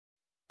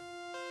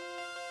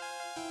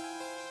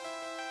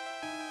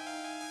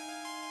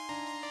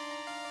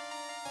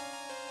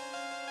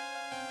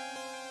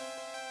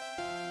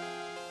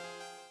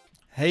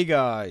Hey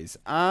guys,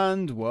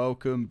 and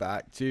welcome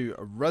back to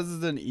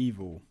Resident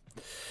Evil.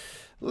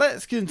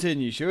 Let's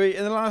continue, shall we?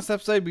 In the last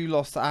episode we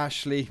lost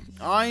Ashley.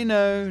 I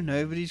know,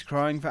 nobody's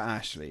crying for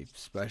Ashley,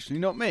 especially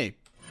not me.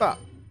 But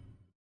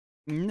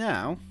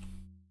now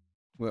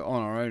we're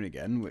on our own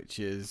again, which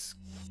is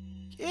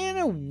in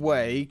a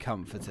way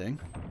comforting.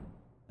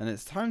 And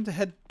it's time to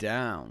head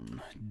down.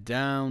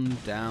 Down.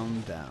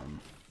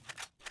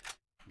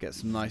 Get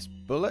some nice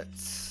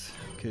bullets,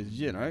 because,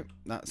 you know,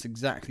 that's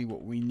exactly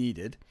what we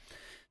needed.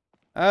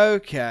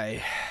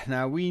 Okay,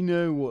 now we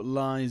know what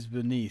lies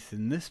beneath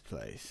in this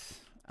place.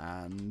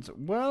 And,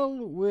 well,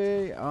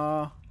 we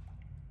are,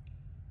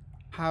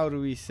 how do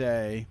we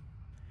say,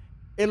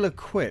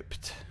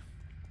 ill-equipped,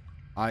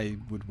 I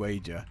would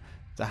wager,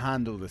 to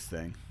handle this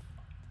thing.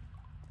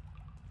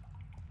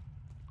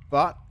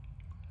 But,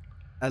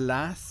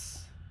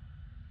 alas,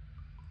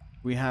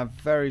 we have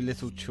very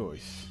little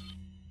choice.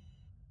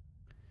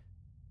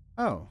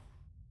 Oh.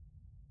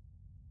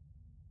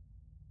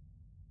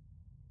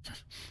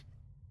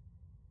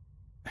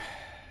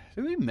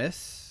 Did we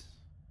miss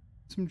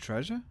some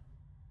treasure?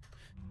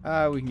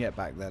 We can get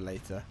back there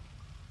later.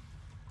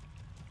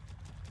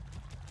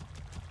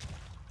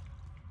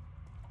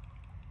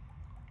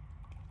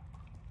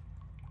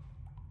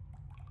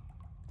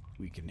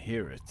 We can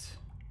hear it.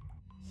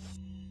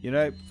 You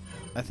know,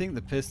 I think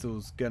the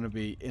pistol's gonna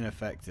be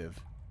ineffective.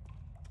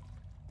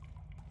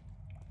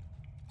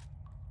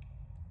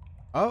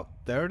 Oh,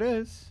 there it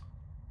is.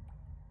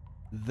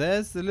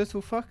 There's the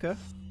little fucker.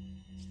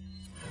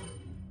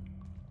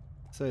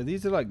 So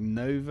these are like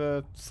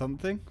Nova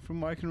something,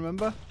 from what I can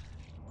remember.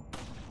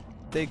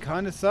 They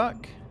kind of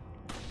suck.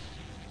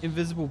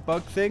 Invisible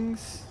bug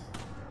things.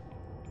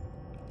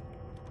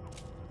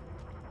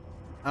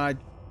 And I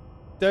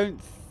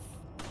don't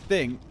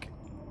think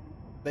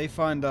they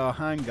find our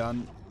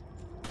handgun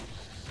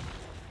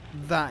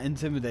that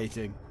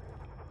intimidating,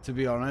 to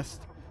be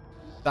honest.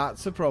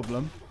 That's a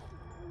problem.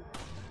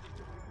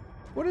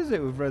 What is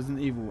it with Resident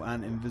Evil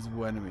and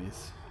invisible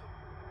enemies?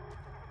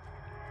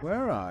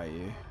 Where are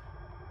you?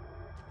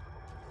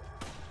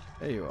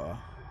 There you are.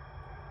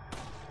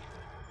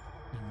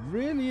 He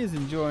really is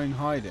enjoying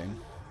hiding.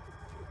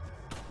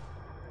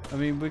 I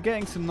mean, we're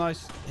getting some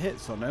nice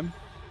hits on him.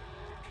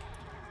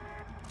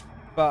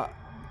 But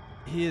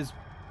he has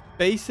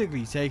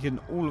basically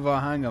taken all of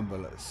our handgun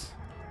bullets.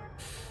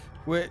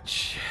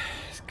 Which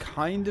is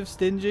kind of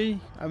stingy.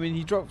 I mean,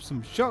 he dropped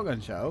some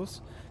shotgun shells,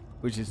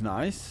 which is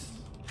nice.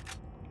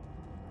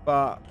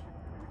 But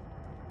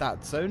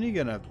that's only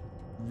gonna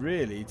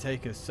really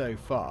take us so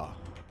far.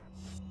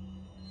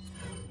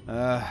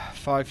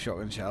 5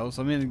 shotgun shells.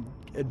 I mean,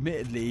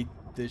 admittedly,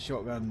 the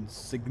shotgun's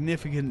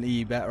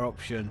significantly better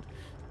option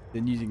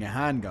than using a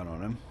handgun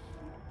on him.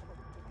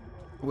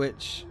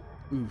 Which,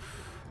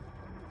 oof,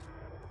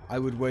 I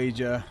would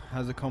wager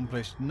has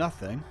accomplished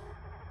nothing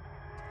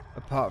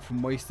apart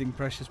from wasting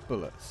precious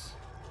bullets.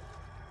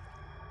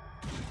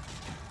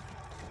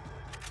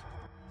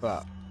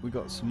 But we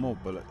got some more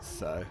bullets,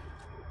 so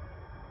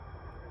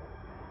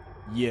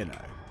you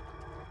know,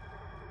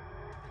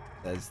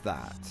 there's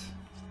that.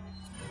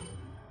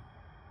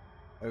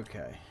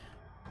 Okay,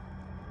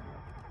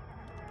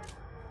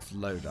 let's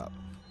load up.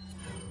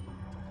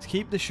 Let's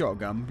keep the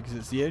shotgun because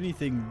it's the only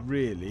thing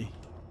really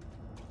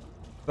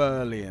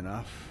burly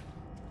enough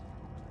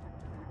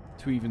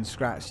to even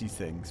scratch these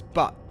things.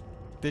 But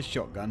this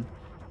shotgun,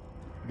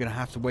 we're gonna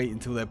have to wait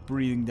until they're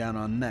breathing down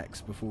our necks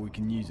before we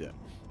can use it.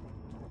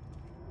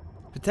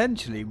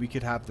 Potentially we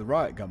could have the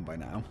riot gun by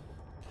now,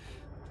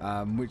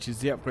 which is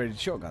the upgraded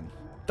shotgun.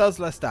 Does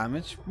less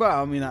damage.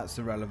 Well, I mean, that's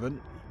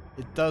irrelevant.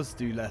 It does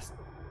do less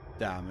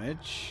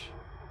damage.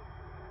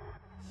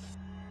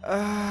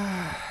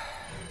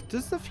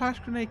 Does the flash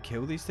grenade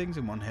kill these things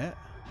in one hit?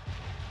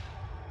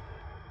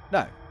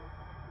 No.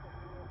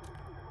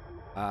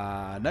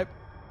 Nope.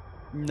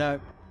 No.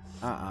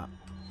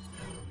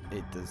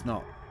 It does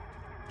not.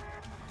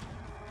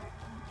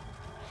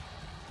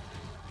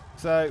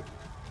 So,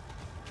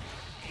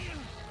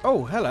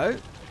 oh, hello.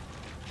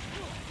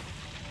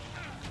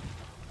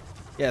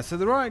 Yeah, so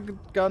the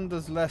riot gun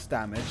does less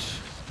damage,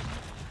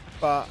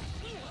 but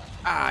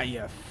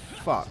you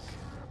fuck.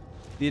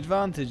 The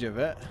advantage of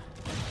it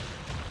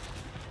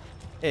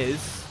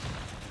is,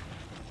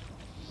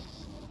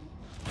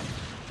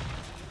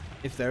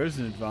 if there is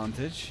an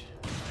advantage,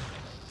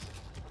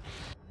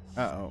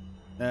 it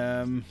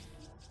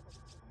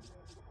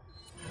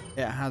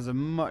has a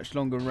much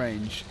longer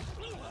range.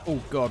 Oh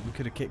god, we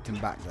could have kicked him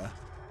back there.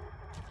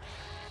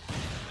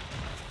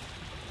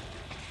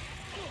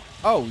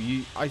 Oh,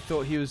 I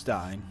thought he was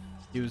dying.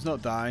 He was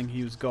not dying,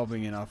 he was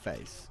gobbing in our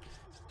face.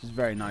 Which is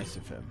very nice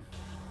of him.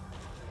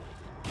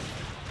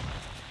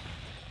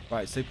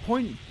 Right, so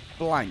point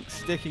blank,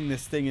 sticking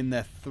this thing in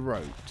their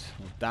throat,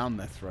 or down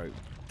their throat,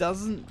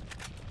 doesn't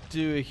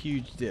do a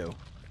huge deal.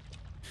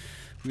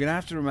 We're going to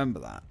have to remember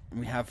that.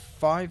 We have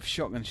 5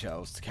 shotgun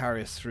shells to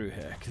carry us through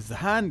here, because the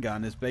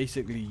handgun is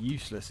basically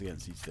useless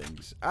against these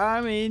things. I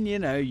mean, you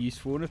know,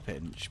 useful in a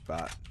pinch,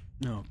 but...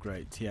 Oh,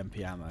 great,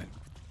 TMP ammo.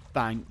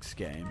 Thanks,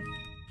 game.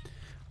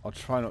 I'll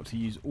try not to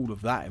use all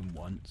of that in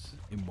one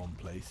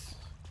place.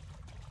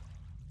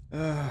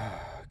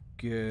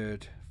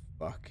 Good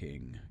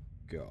fucking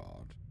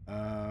God.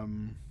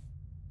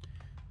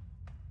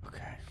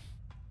 Okay.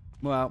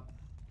 Well,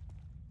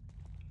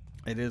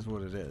 it is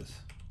what it is.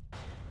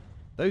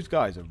 Those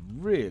guys are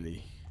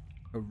really...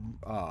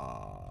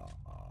 oh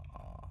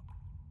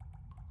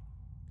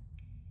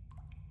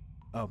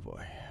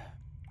boy.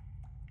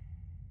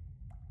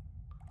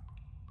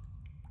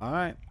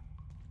 Alright.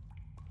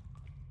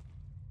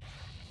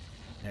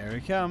 Here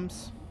he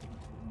comes.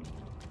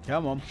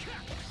 Come on.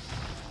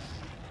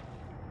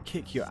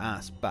 Kick your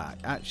ass back.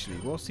 Actually,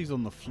 whilst he's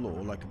on the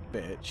floor like a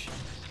bitch,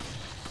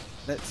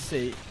 let's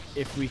see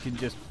if we can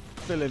just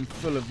fill him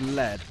full of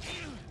lead.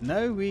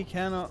 No, we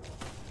cannot.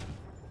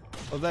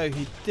 Although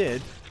he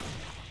did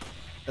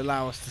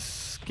allow us to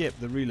skip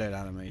the reload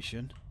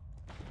animation,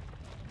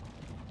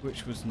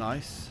 which was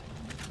nice.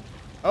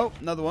 Oh,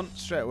 another one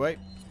straight away.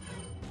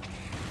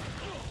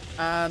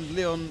 And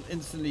Leon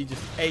instantly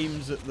just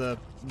aims at the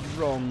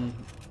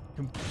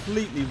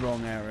completely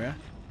wrong area.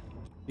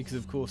 Because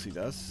of course he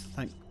does.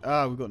 We've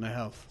got no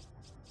health.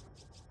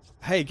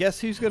 Hey, guess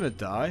who's gonna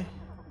die?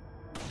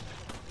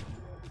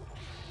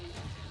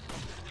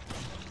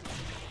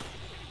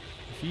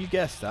 If you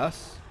guessed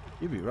us,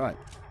 you'd be right.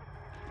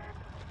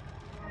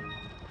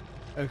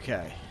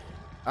 Okay.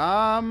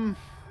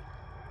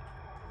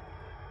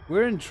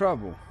 We're in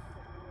trouble.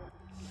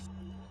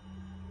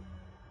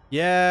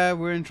 Yeah,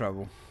 we're in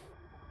trouble.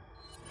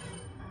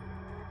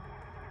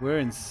 We're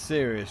in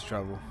serious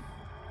trouble.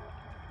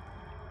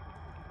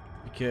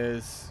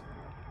 Because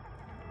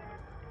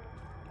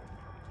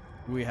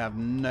we have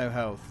no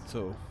health at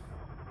all.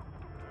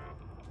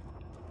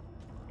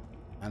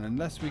 And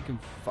unless we can...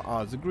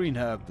 there's a green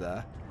herb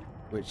there,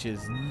 which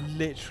is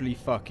literally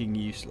fucking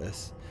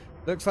useless.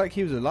 Looks like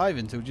he was alive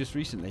until just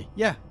recently.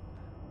 Yeah,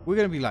 we're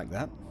going to be like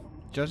that.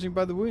 Judging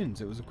by the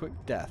wounds, it was a quick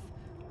death.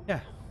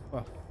 Yeah,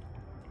 well,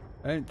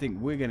 I don't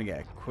think we're going to get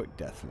a quick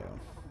death, Leon.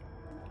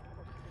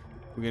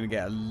 We're going to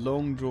get a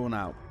long,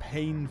 drawn-out,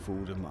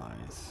 painful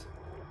demise.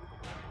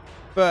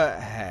 But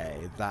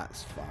hey,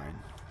 that's fine.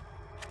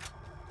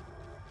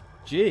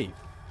 Gee.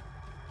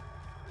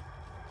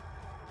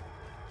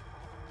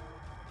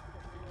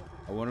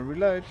 I want to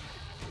reload.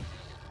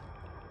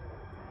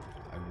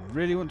 I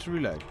really want to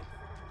reload.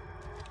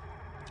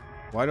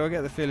 Why do I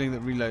get the feeling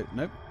that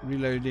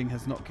reloading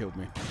has not killed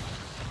me?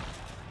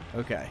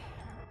 Okay.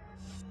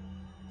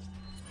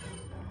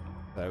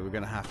 So we're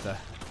going to have to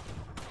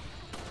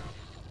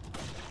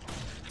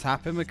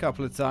tap him a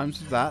couple of times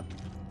with that.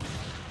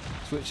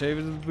 Switch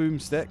over to the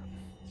boomstick.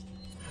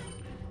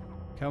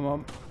 Come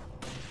on.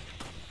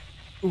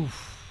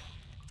 Oof.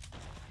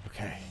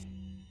 Okay.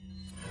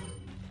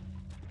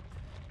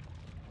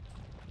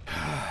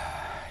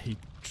 He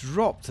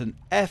dropped an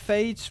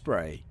F8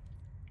 spray.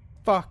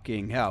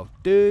 Fucking hell.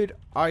 Dude,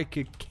 I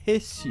could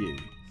kiss you.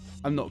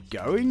 I'm not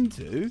going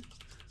to,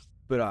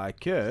 but I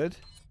could.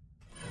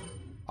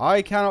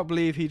 I cannot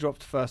believe he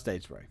dropped a first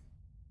aid spray.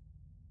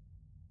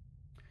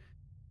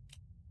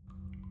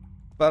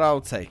 But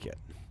I'll take it.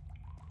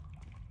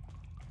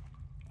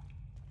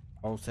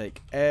 I'll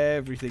take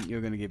everything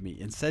you're going to give me.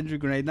 Incendiary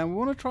grenade. Now, we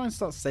want to try and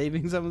start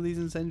saving some of these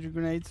incendiary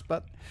grenades,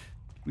 but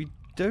we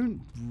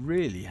don't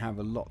really have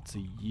a lot to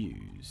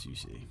use, you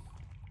see.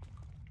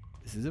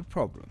 This is a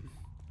problem.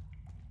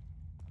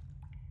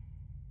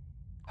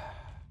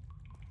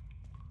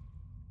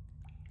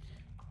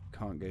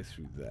 Can't go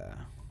through there.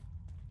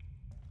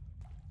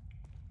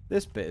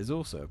 This bit is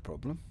also a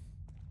problem.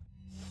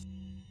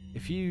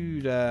 If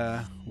you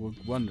were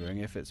wondering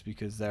if it's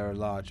because there are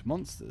large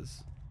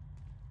monsters,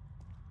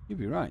 you'd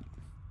be right.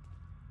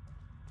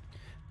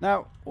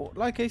 Now,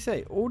 like I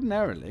say,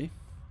 ordinarily,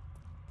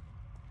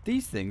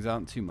 these things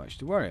aren't too much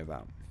to worry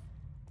about.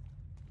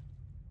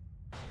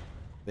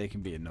 They can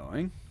be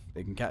annoying,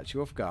 they can catch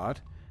you off guard,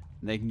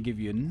 and they can give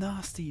you a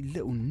nasty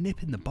little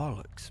nip in the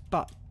bollocks,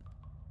 but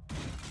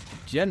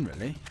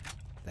generally,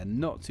 they're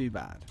not too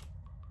bad.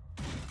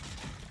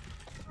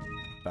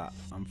 But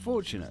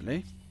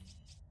unfortunately,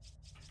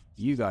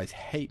 you guys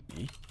hate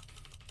me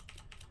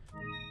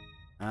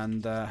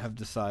and have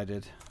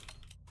decided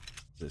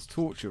this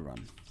torture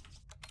run.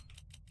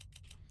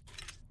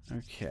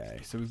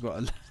 Okay, so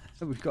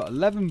we've got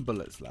 11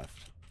 bullets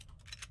left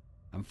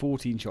and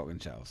 14 shotgun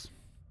shells.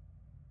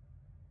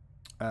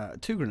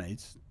 2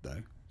 grenades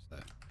though, so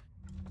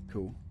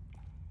cool,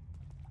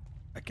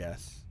 I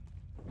guess.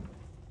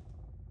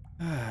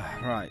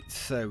 Right,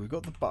 so we've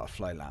got the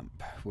butterfly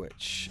lamp,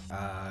 which,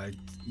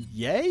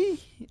 yay,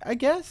 I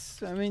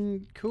guess. I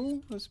mean,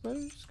 cool, I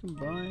suppose.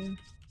 Combine.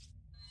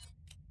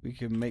 We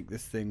can make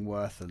this thing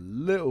worth a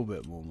little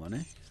bit more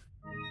money.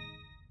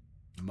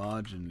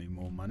 Marginally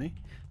more money.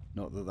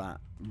 Not that that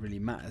really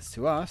matters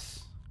to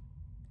us.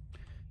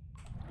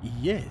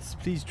 Yes,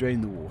 please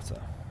drain the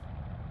water.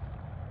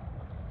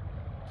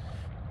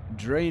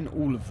 Drain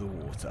all of the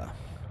water.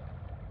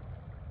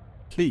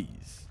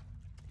 Please.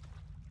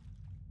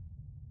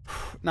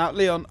 Now,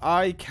 Leon,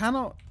 I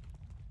cannot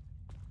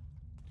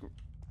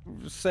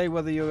say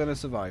whether you're going to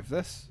survive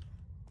this.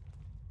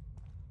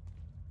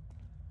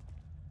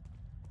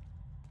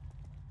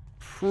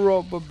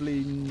 Probably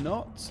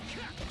not.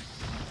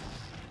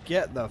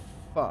 Get the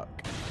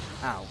fuck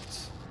out.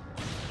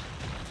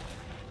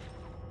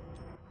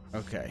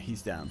 Okay,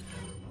 he's down.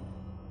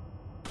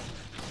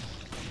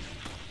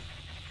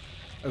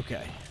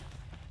 Okay.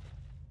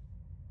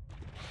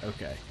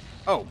 Okay.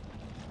 Oh!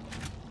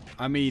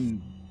 I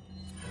mean...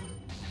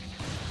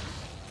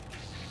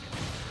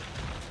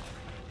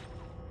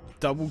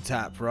 double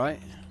tap,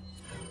 right?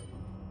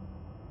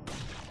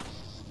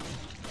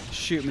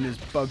 Shoot him in his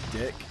bug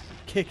dick.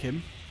 Kick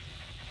him.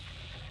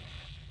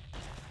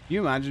 Can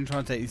you imagine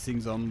trying to take these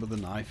things on with a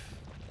knife?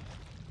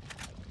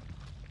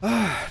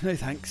 Ah, no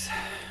thanks.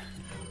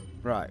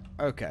 Right,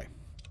 okay.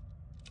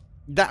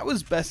 That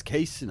was best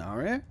case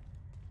scenario.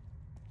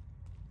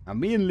 And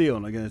me and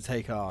Leon are going to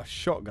take our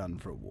shotgun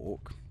for a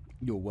walk.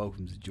 You're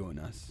welcome to join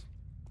us.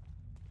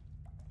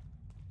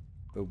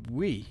 But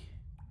we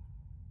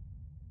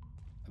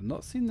have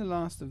not seen the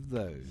last of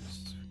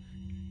those.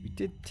 We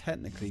did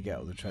technically get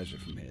all the treasure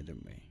from here,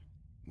 didn't we?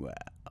 Well,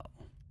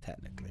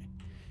 technically.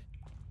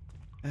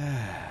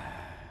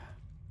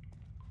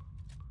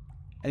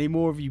 Any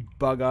more of you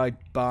bug-eyed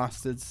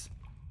bastards?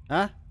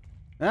 Huh?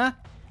 Huh?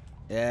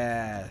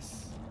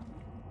 Yes.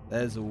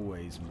 There's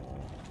always more.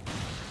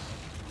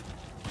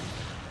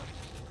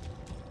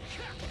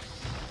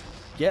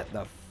 Get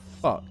the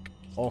fuck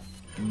off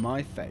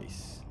my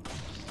face.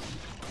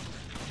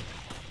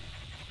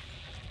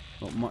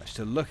 Not much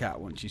to look at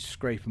once you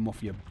scrape them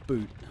off your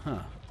boot,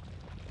 huh?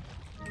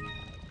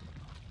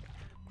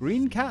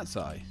 Green cat's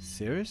eye?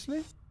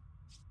 Seriously?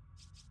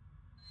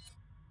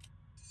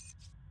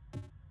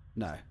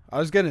 No. I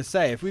was going to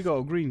say, if we got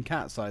a green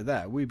cat's eye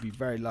there, we'd be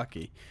very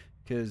lucky.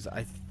 Because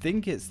I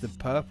think it's the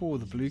purple or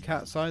the blue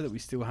cat's eye that we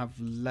still have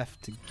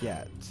left to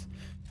get.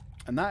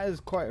 And that is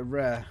quite a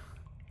rare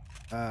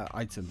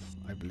item,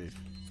 I believe.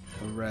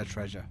 A rare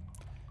treasure.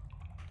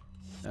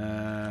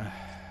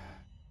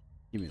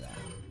 Give me that.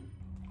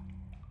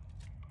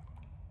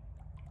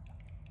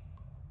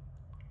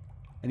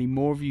 Any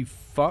more of you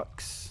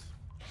fucks?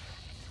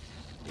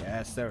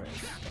 Yes, there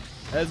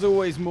is. There's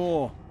always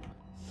more.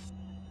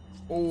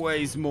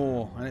 Always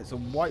more. And it's a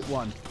white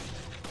one.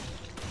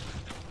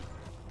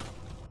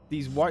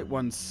 These white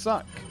ones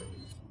suck.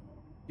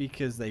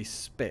 Because they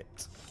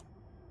spit.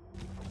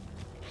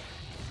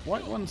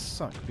 White ones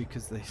suck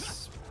because they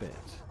spit.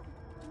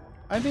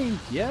 I mean,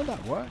 yeah,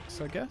 that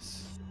works, I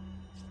guess.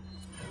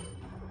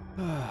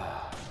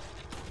 Uh-oh.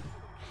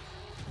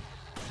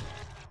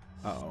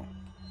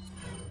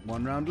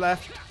 One round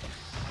left.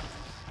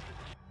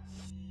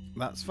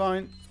 That's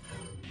fine.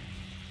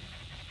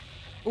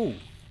 Ooh.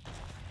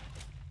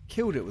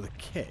 Killed it with a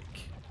kick.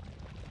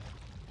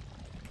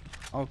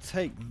 I'll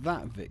take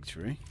that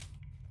victory.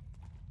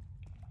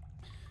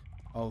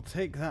 I'll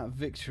take that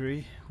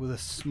victory with a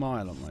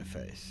smile on my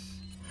face.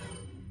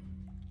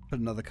 Put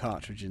another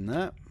cartridge in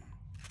there.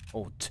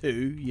 Or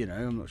two, you know.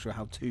 I'm not sure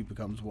how two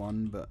becomes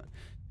one, but...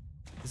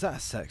 Is that a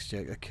sex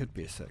joke? That could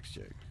be a sex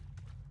joke.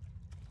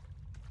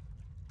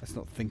 Let's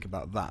not think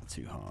about that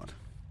too hard.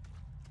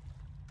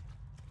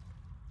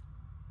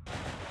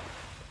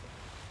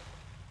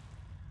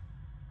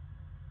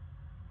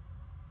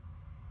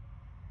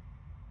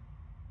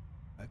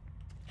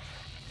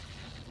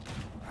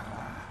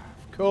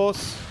 Of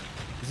course.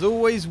 There's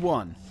always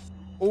one.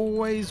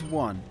 Always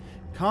one.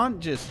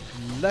 Can't just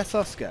let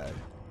us go.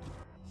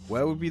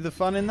 Where would be the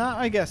fun in that?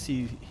 I guess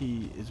he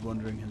is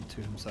wondering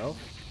to himself.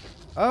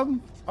 Oh,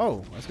 I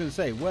was going to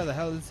say, where the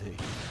hell is he?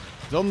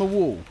 He's on the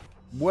wall.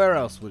 Where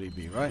else would he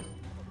be, right?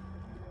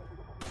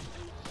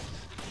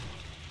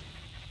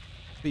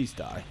 Please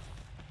die.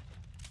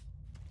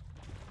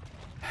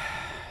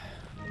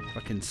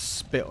 Fucking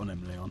spit on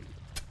him, Leon.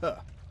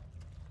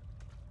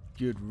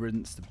 Good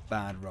riddance to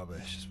bad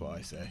rubbish, is what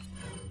I say.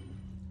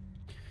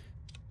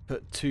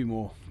 Put two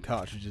more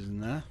cartridges in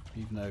there,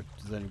 even though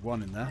there's only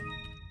one in there.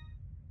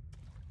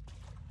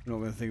 I'm not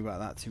going to think about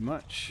that too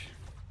much.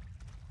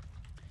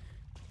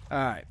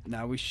 Alright,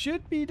 now we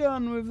should be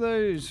done with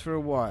those for a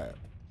while.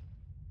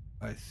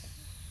 I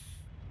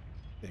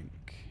think.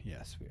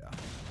 Yes, we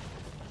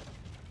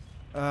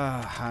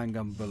are.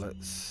 Handgun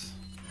bullets.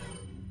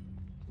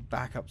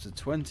 Back up to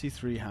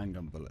 23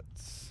 handgun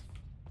bullets.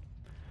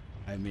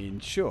 I mean,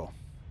 sure.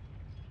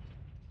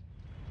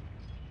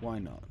 Why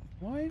not?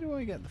 Why do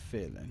I get the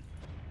feeling?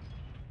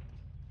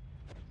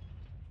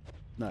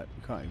 No,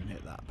 we can't even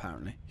hit that,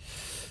 apparently.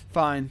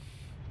 Fine.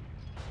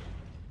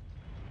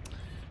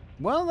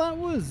 Well, that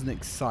was an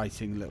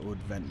exciting little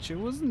adventure,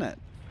 wasn't it?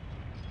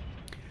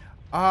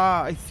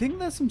 I think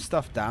there's some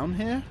stuff down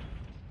here.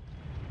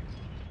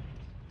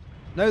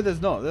 No, there's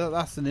not.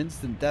 That's an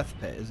instant death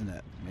pit, isn't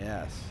it?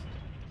 Yes.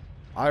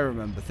 I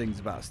remember things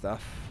about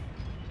stuff.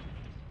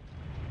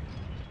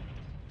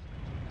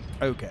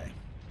 Okay.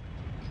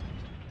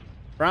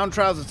 Brown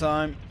trouser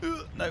time.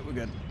 No, we're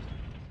good.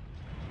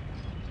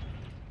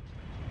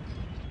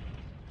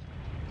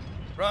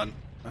 Run.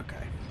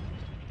 Okay.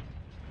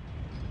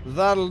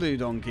 That'll do,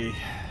 donkey.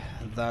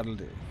 That'll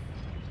do.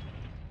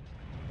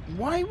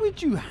 Why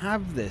would you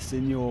have this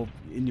in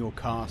your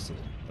castle?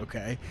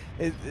 Okay,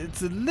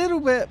 it's a little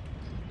bit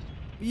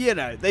you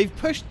know, they've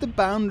pushed the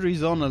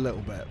boundaries on a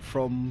little bit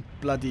from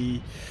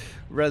bloody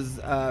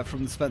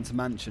from the Spencer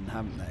Mansion,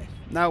 haven't they?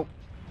 Now,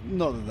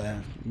 not that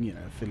they're, you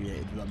know,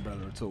 affiliated with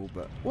Umbrella at all,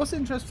 but what's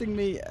interesting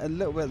me a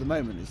little bit at the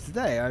moment is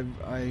today I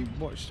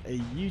watched a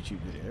YouTube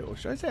video, or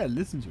should I say I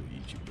listened to a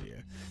YouTube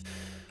video,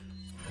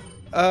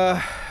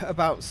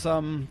 about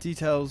some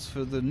details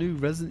for the new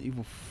Resident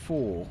Evil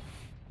 4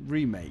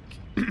 remake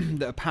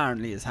that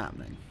apparently is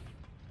happening.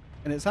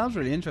 And it sounds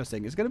really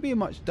interesting. It's going to be a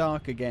much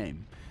darker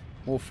game,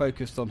 more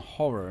focused on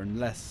horror and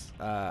less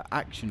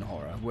action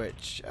horror,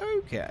 which,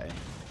 okay.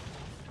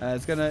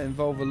 It's going to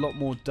involve a lot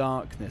more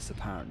darkness,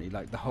 apparently,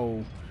 like the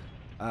whole...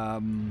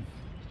 and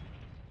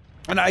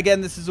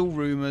again, this is all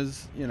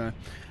rumours, you know,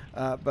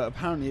 but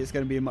apparently it's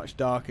going to be a much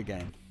darker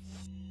game.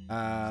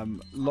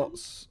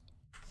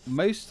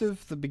 Most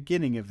of the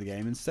beginning of the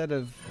game, instead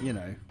of, you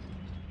know,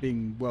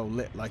 being well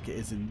lit like it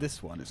is in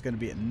this one, it's going to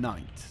be at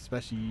night,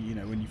 especially, you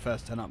know, when you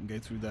first turn up and go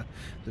through the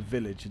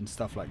village and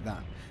stuff like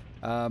that.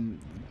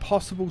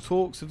 Possible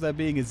talks of there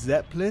being a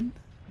Zeppelin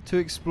to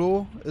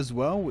explore as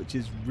well, which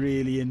is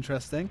really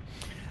interesting.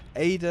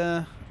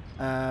 Ada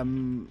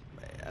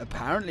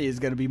apparently is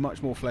going to be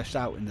much more fleshed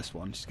out in this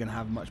one. She's going to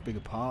have a much bigger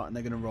part, and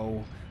they're going to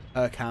roll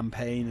her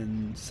campaign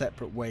in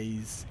separate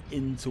ways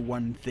into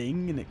one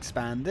thing and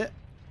expand it.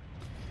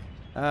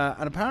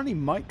 And apparently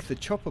Mike the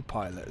chopper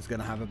pilot is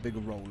going to have a bigger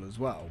role as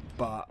well,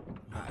 but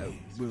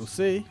we'll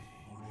see.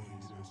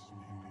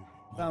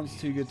 Sounds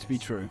too good to be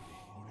true,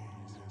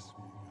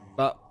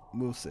 but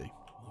we'll see.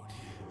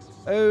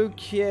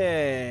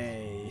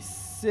 Okay,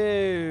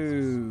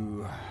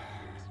 so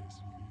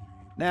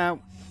now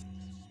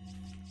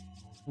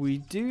we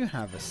do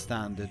have a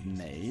standard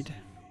nade.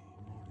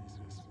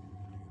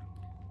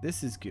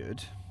 This is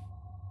good.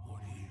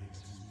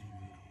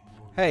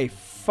 Hey,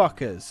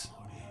 fuckers.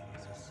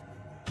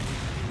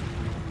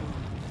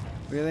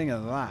 What do you think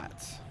of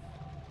that?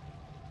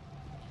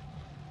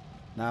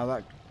 Now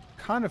that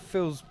kind of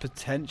feels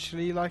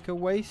potentially like a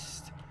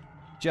waste,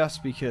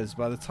 just because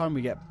by the time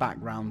we get back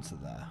round to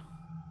there,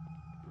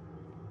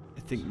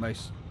 I think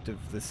most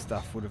of this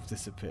stuff would have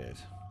disappeared.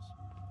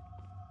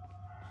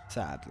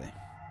 Sadly.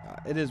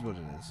 It is what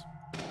it is.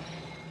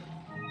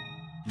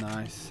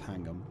 Nice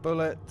handgun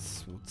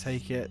bullets. We'll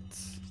take it.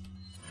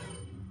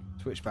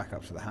 Switch back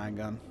up to the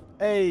handgun.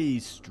 Hey,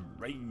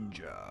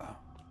 stranger.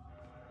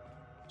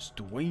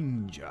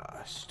 Stranger.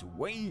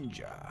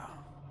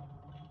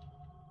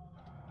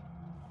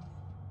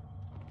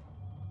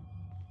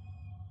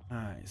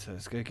 Alright, so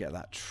let's go get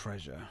that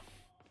treasure.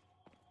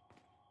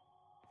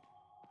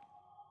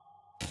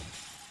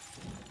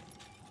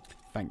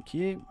 Thank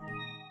you.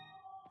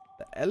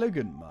 The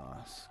elegant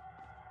mask.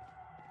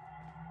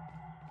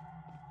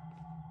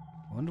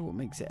 I wonder what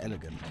makes it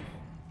elegant.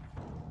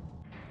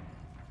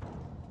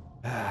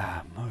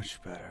 Ah, much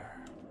better.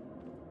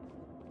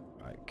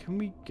 Right, can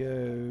we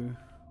go?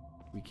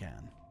 We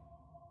can.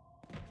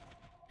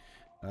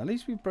 At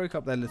least we broke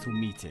up their little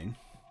meeting.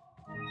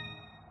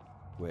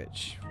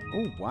 Which...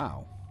 Oh,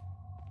 wow.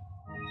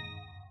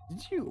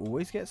 Did you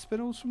always get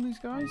spinels from these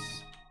guys?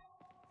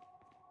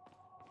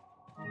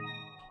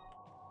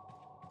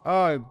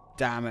 Oh,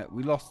 damn it.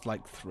 We lost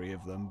like 3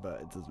 of them,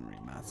 but it doesn't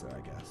really matter, I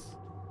guess.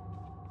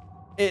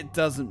 It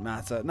doesn't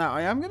matter. Now,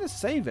 I am going to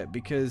save it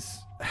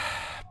because,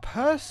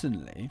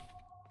 personally,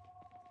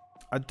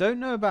 I don't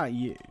know about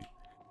you,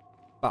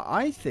 but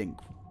I think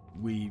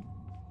we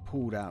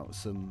pulled out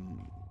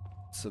some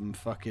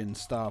fucking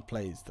star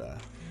plays there.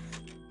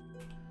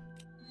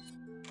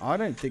 I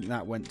don't think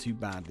that went too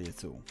badly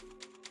at all.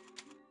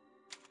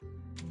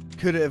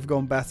 Could it have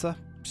gone better?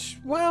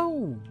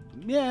 Well,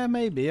 yeah,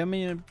 maybe. I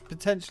mean,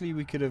 potentially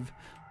we could have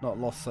not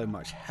lost so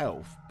much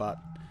health, but,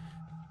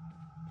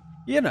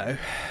 you know,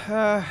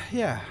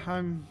 yeah,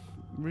 I'm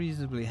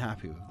reasonably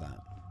happy with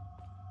that.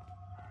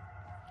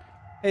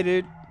 Hey,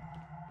 dude.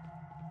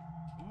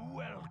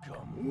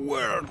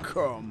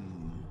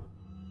 Welcome.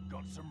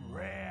 Got some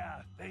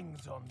rare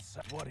things on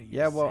sale. What are you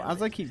Yeah, well, selling?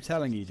 as I keep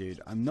telling you,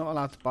 dude, I'm not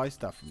allowed to buy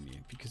stuff from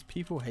you because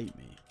people hate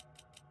me.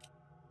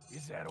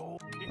 Is that all?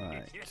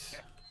 Right.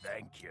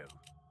 Thank you.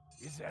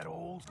 Is that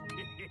all? What do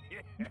you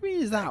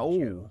mean, is that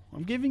all?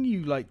 I'm giving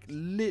you, like,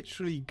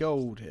 literally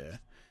gold here.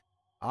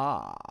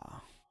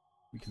 Ah.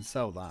 We can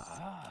sell that.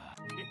 Ah.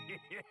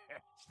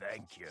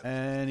 Thank you.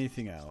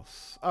 Anything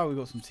else? Oh, we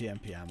got some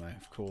TMP ammo,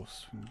 of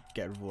course. We can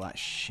get rid of all that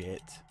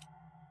shit.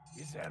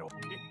 Is that all?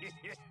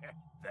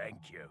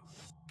 Thank you.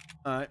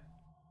 Alright.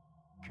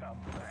 Come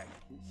back.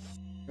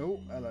 Oh,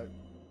 hello.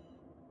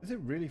 Is it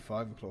really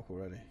 5 o'clock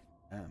already?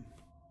 Damn.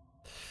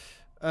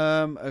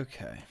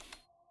 Okay.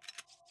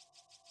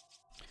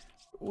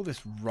 All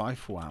this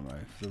rifle ammo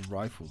for the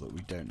rifle that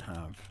we don't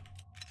have.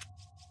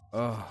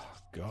 Oh,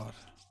 God.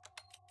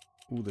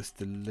 All this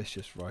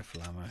delicious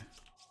rifle ammo.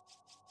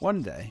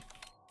 One day,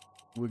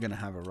 we're going to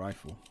have a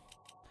rifle.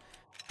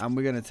 And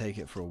we're going to take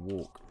it for a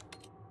walk.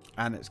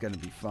 And it's going to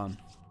be fun.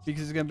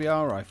 Because it's going to be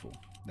our rifle.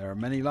 There are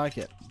many like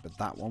it, but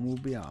that one will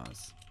be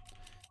ours.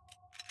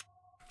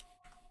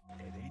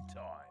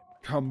 Anytime.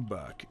 Come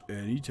back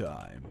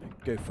anytime.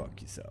 Go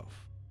fuck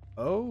yourself.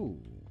 Oh.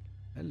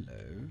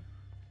 Hello.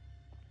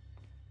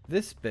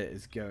 This bit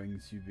is going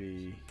to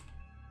be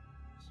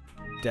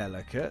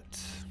delicate.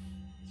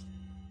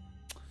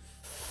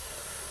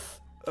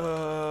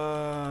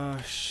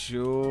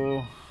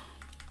 Sure.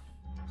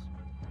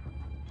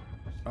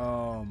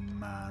 Oh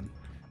man.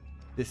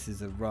 This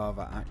is a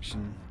rather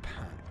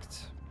action-packed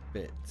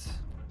bit.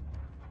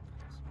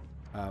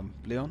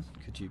 Leon,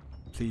 could you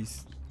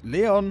please...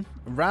 Leon,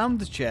 around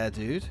the chair,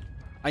 dude.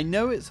 I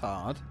know it's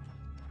hard.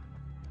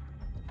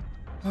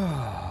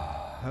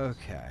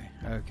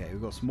 Okay,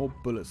 we've got some more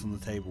bullets on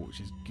the table, which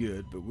is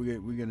good, but we're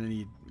gonna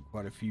need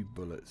quite a few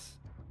bullets.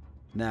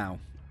 Now,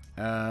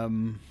 I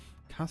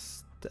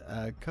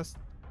can't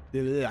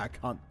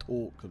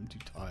talk, I'm too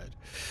tired.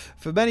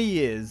 For many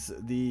years,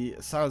 the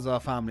Salazar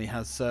family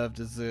has served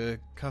as the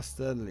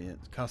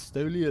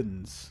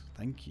custodians,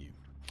 thank you,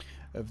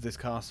 of this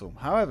castle.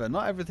 However,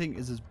 not everything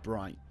is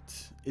bright,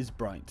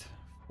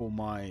 for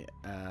my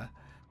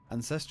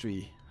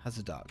ancestry has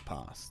a dark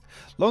past.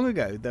 Long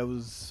ago, there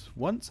was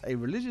once a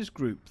religious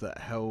group that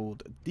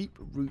held deep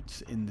roots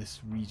in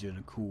this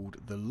region called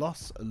the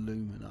Los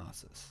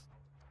Illuminatus.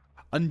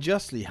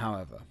 Unjustly,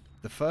 however,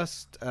 the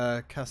first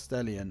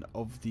Castellan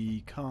of the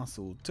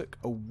castle took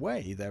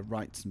away their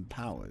rights and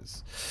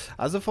powers.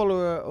 As a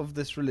follower of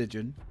this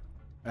religion,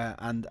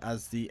 and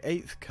as the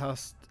 8th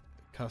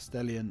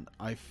Castellan,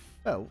 I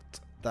felt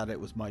that it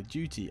was my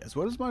duty, as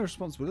well as my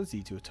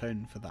responsibility, to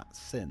atone for that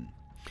sin.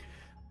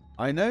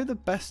 I know the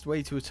best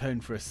way to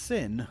atone for a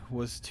sin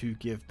was to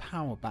give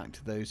power back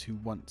to those who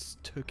once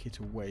took it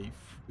away,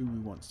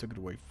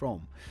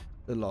 from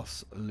the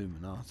Los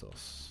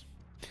Illuminatos.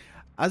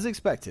 As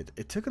expected,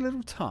 it took a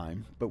little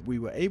time, but we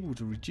were able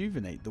to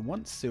rejuvenate the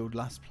once sealed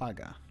Las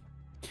Plaga.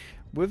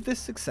 With this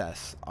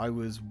success, I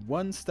was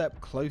one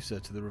step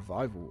closer to the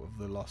revival of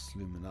the Los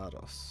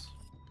Illuminados.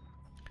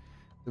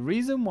 The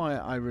reason why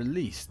I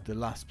released the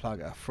Las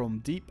Plaga from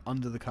deep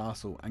under the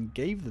castle and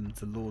gave them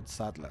to Lord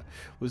Sadler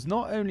was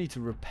not only to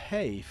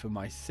repay for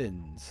my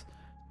sins,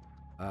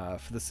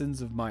 for the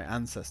sins of my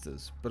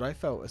ancestors, but I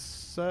felt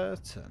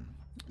certain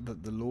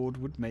that the Lord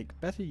would make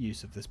better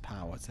use of this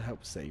power to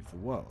help save the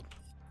world.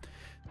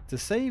 To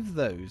save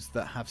those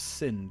that have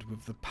sinned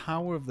with the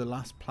power of the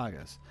Las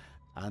Plagas,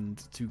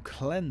 and to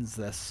cleanse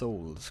their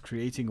souls,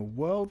 creating a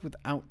world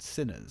without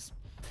sinners,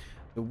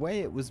 the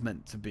way it was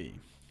meant to be.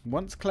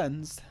 Once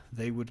cleansed,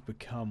 they would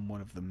become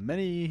one of the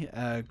many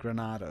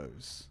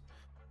Granados,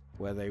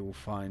 where they will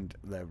find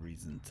their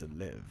reason to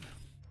live.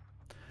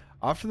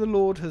 After the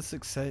Lord has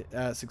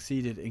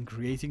succeeded in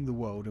creating the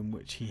world in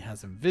which he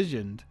has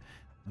envisioned,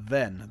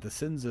 then the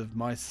sins of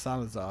my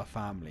Salazar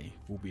family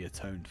will be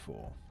atoned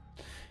for.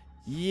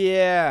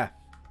 Yeah,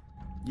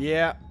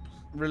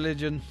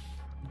 religion,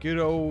 good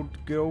old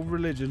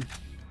religion.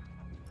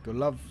 Good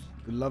love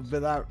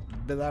bit that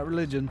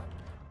religion.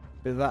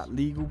 Bit of that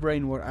legal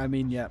brainwork. I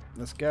mean, yeah,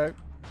 let's go.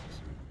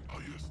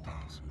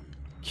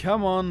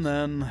 Come on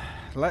then,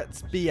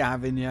 let's be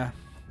having ya.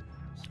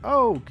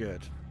 Oh,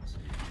 good.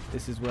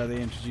 This is where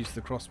they introduced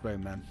the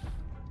crossbowmen.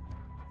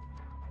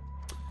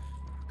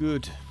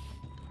 Good.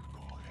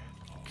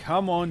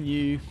 Come on,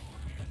 you.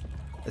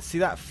 Let's see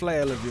that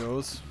flail of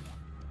yours.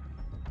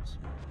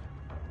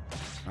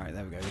 Alright,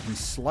 there we go. We can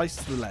slice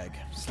the leg.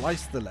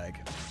 Slice the leg.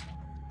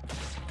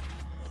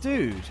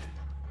 Dude.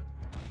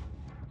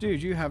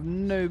 Dude, you have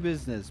no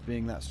business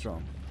being that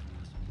strong.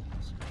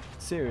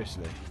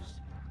 Seriously.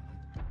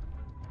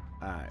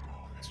 Alright,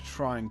 let's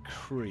try and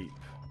creep.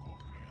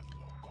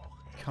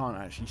 Can't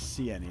actually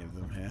see any of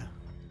them here.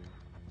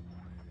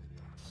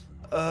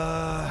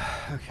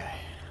 Okay.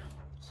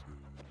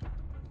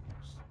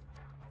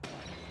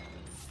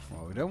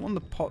 Well, we don't want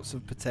the pots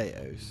of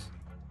potatoes.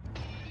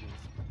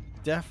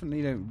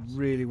 Definitely don't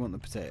really want the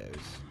potatoes.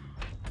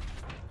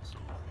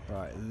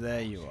 Right,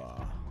 there you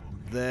are.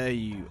 There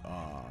you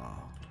are.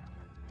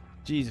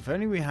 Jeez, if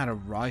only we had a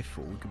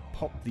rifle, we could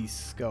pop these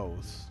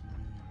skulls.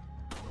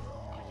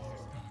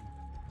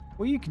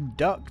 Well, you can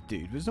duck,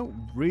 dude, but it's not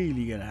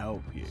really going to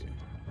help you.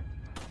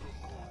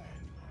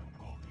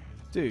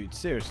 Dude,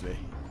 seriously.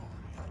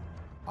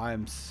 I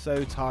am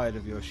so tired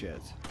of your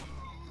shit.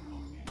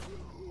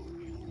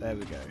 There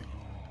we go.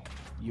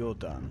 You're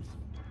done.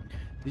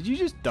 Did you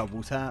just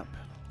double tap?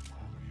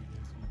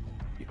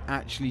 You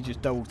actually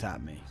just double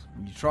tapped me.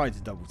 You tried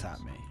to double tap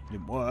me. It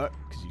didn't work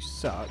because you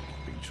suck,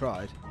 but you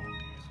tried.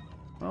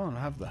 Oh, I'll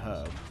have the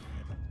herb.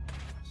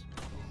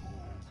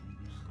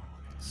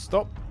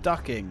 Stop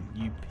ducking,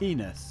 you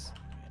penis.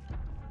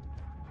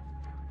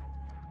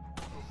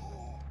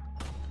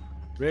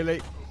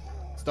 Really?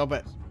 Stop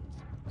it.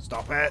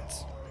 Stop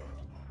it.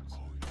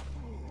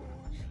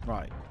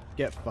 Right,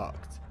 get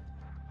fucked.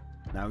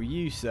 Now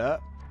you, sir,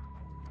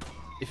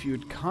 if you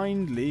would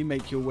kindly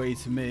make your way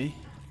to me.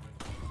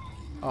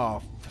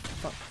 Oh, for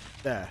fuck.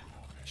 There.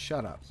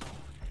 Shut up.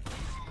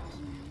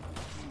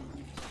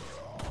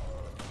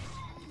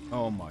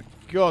 Oh my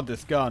god,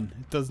 this gun.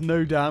 It does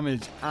no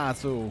damage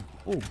at all.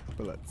 Oh,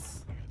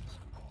 bullets.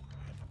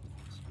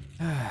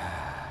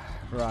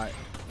 Right.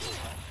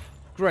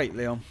 Great,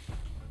 Leon.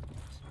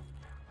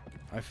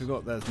 I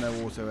forgot there's no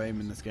auto aim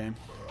in this game.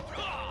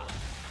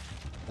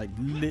 Like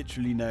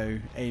literally no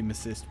aim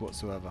assist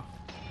whatsoever.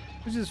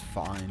 Which is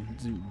fine.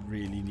 Didn't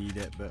really need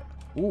it, but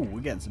ooh,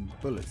 we're getting some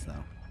bullets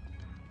now.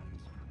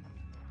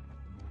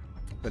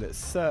 But it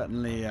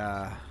certainly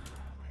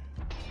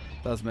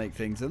does make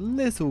things a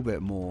little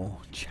bit more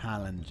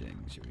challenging,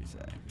 should we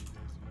say.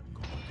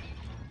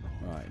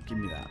 Alright, give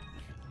me that.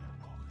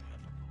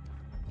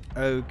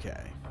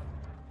 Okay.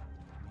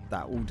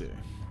 That will do.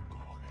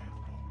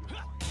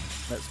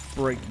 Let's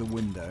break the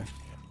window.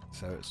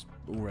 So it's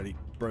already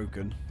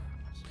broken.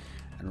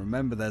 And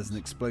remember there's an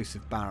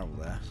explosive barrel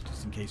there.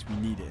 Just in case we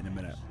need it in a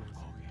minute.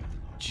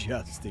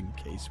 Just in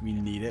case we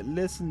need it.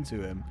 Listen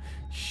to him.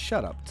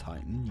 Shut up,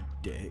 Titan, you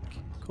dick.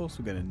 Of course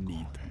we're going to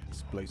need the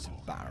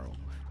explosive barrel.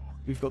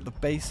 We've got the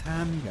base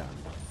handgun.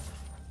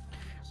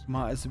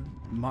 Might as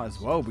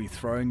well be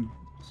throwing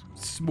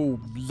small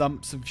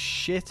lumps of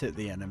shit at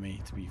the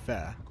enemy, to be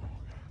fair.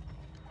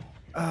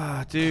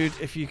 Ah, dude,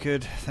 if you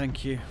could.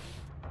 Thank you.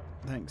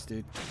 Thanks,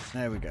 dude.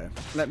 There we go.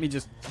 Let me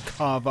just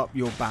carve up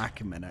your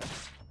back a minute.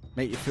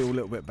 Make you feel a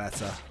little bit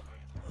better.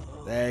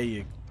 There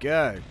you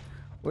go.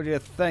 What do you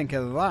think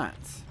of that?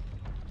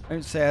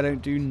 Don't say I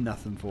don't do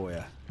nothing for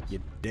you,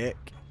 you dick.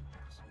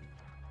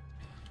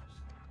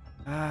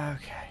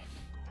 Okay.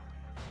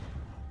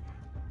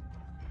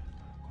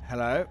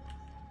 Hello?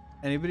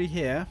 Anybody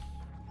here?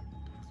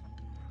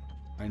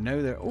 I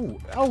know they're...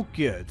 Oh,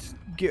 good.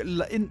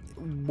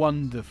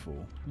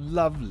 Wonderful.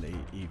 Lovely,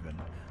 even.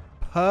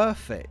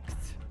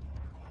 Perfect.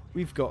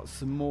 We've got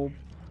some more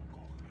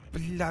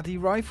bloody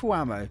rifle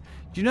ammo.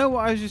 Do you know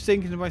what I was just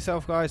thinking to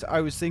myself, guys?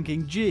 I was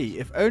thinking, gee,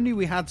 if only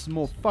we had some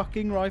more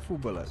fucking rifle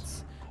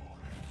bullets.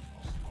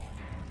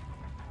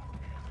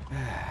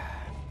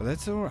 But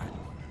that's alright.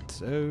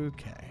 It's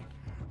okay.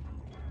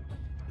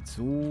 It's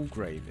all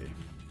gravy.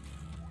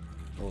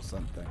 Or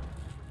something.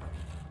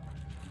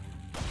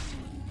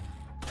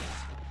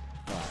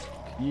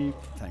 Right.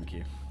 Thank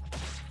you.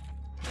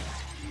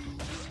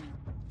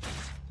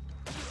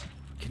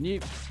 Can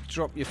you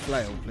drop your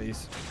flail,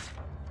 please?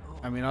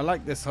 I mean, I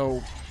like this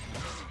whole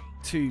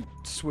 2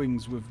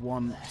 swings with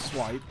 1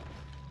 swipe,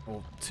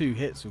 or 2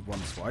 hits with 1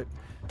 swipe,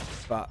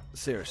 but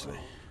seriously.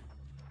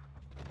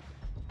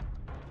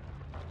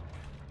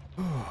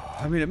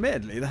 I mean,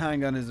 admittedly, the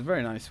handgun is a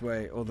very nice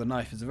way, or the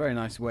knife is a very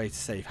nice way to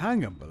save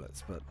handgun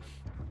bullets, but...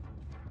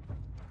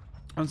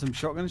 And some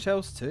shotgun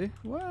shells too?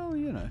 Well,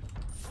 you know.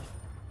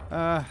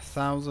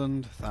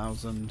 1,000,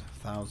 1,000,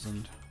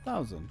 1,000,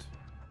 1,000.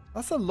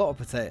 That's a lot of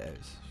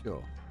potatoes,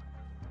 sure.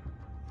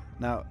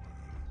 Now...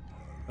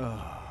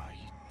 Oh,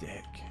 you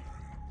dick.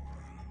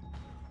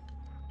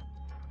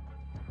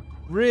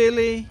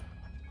 Really?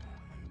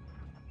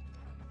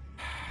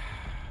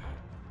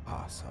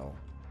 Arsehole.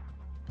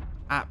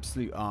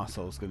 Absolute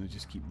arsehole's going to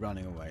just keep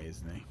running away,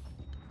 isn't he?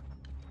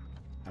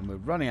 And we're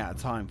running out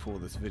of time for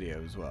this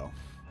video as well.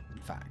 In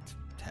fact,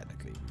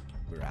 technically,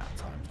 we're out of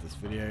time for this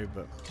video,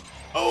 but...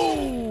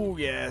 Oh,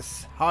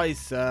 yes. Hi,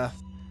 sir.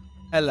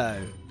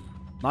 Hello.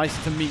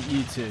 Nice to meet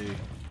you too.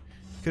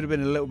 Could have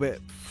been a little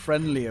bit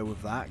friendlier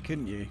with that,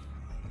 couldn't you?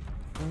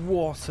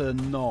 What a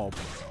knob.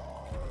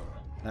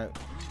 No.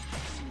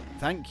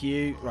 Thank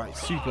you. Right,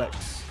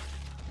 suplex.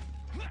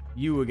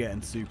 You were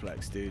getting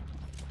suplex, dude.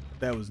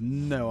 There was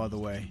no other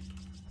way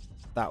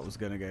that was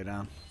going to go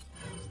down.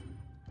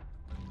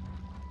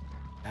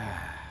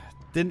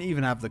 Didn't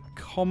even have the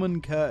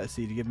common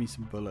courtesy to give me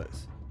some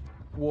bullets.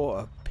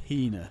 What a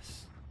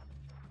penis.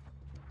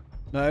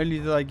 Not only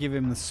did I give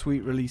him the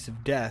sweet release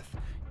of death,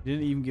 he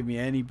didn't even give me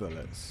any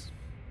bullets.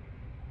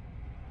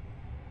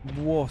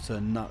 What a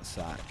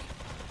nutsack.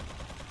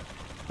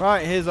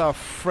 Right, here's our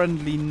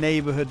friendly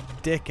neighborhood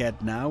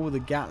dickhead now with a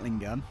Gatling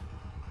gun.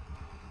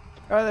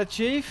 Alright there,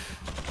 Chief.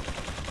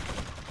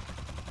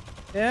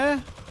 Yeah?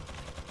 You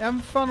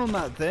having fun on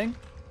that thing?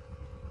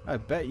 I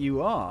bet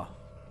you are.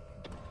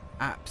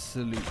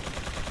 Absolute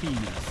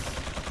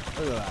penis.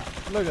 Look at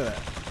that. Look at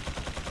that.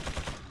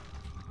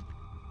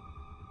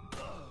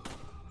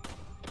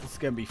 This is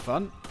going to be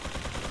fun.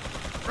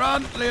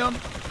 Run, Leon.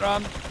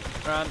 Run.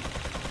 Run.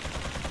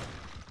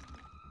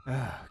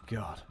 Oh,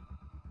 God.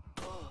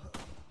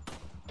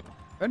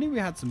 If only we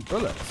had some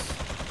bullets.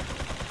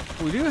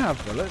 Well, we do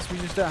have bullets, we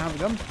just don't have a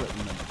gun to put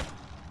them in.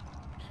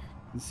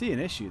 I can see an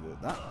issue with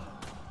that.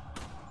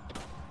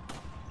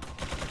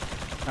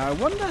 Now, I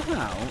wonder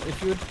how,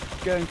 if you're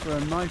going for a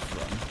knife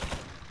run,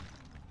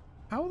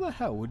 how the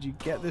hell would you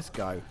get this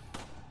guy?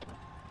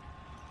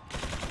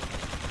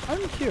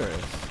 I'm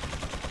curious.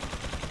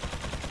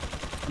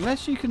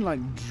 Unless you can, like,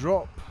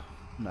 drop...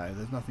 No,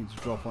 there's nothing to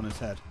drop on his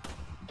head.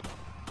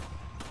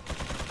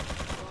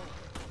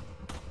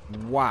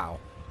 Wow.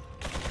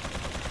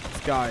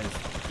 This guy is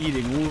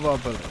eating all of our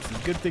bullets.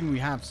 It's a good thing we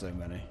have so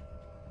many.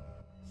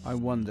 I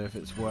wonder if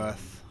it's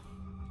worth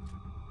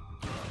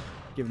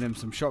giving him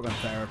some shotgun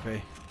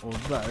therapy.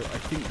 Although, I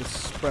think the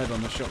spread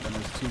on the shotgun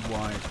is too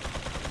wide.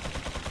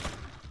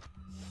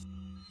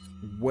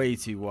 Way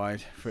too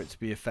wide for it to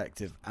be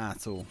effective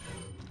at all.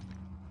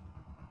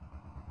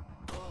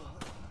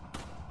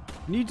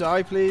 Can you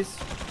die, please?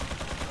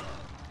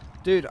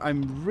 Dude,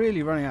 I'm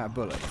really running out of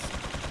bullets.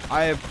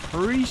 I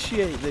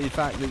appreciate the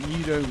fact that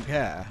you don't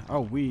care.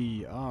 Oh,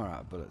 we are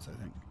out of bullets, I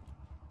think.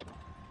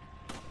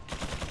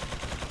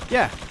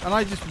 Yeah, and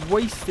I just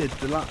wasted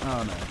the last...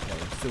 Oh, no, okay,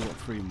 I've still got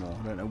 3 more.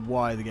 I don't know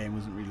why the game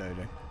wasn't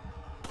reloading.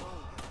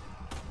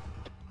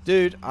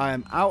 Dude, I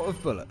am out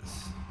of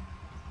bullets.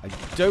 I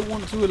don't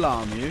want to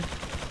alarm you.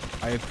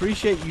 I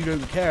appreciate you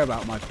don't care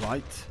about my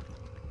plight.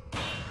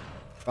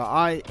 But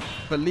I,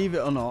 believe it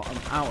or not,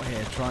 I'm out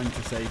here trying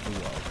to save the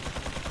world.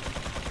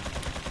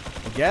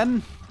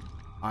 Again,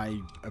 I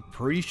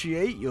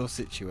appreciate your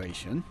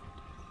situation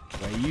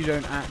where you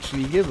don't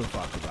actually give a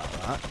fuck about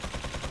that.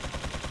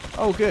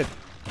 Oh, good.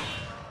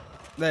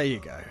 There you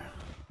go.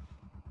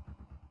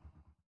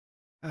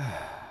 And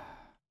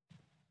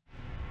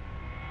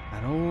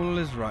all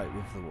is right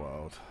with the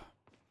world.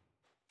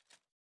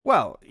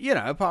 Well, you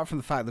know, apart from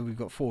the fact that we've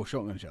got 4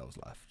 shotgun shells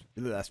left.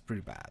 That's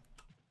pretty bad,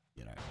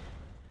 you know.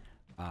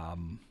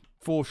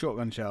 4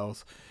 shotgun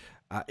shells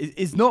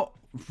is not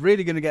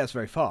really going to get us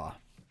very far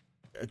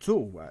at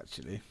all,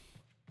 actually.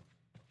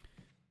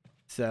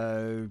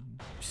 So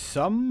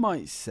some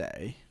might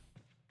say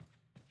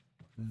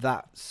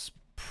that's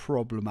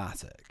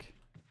problematic,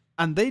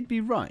 and they'd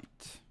be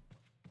right.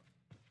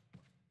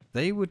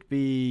 They would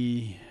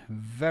be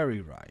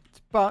very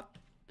right, but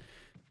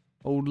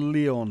old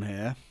Leon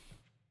here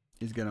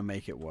is going to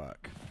make it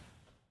work.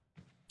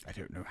 I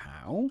don't know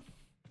how,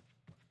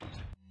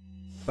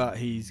 but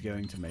he's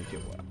going to make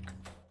it work.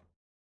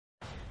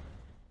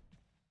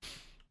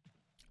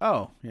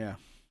 Oh, yeah.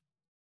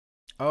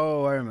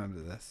 Oh, I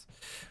remember this.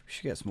 We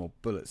should get some more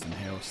bullets in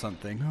here or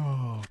something.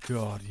 Oh,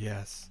 God,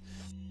 yes.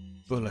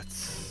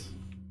 Bullets.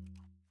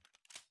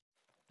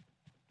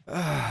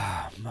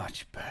 Ah,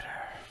 much better.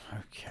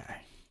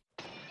 Okay.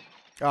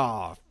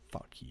 Ah,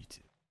 fuck you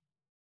two.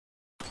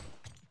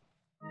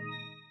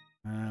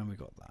 And we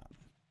got that.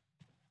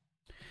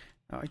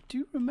 Now, I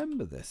do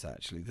remember this,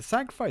 actually. The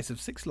sacrifice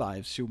of 6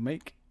 lives shall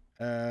make...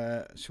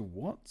 shall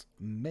what?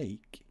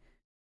 Make...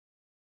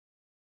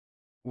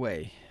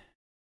 way.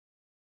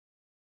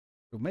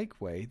 Shall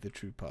make way the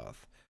true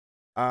path.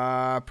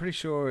 Pretty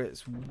sure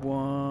it's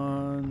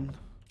 1,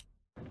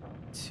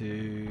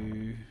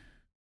 2,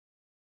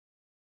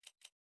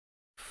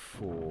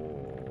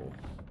 4,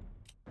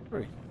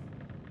 3.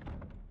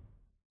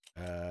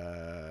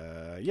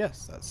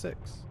 Yes, that's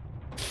 6.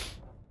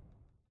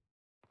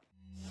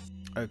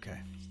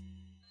 Okay.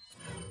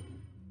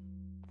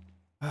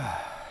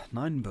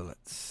 9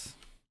 bullets.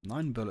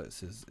 9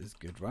 bullets is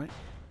good, right?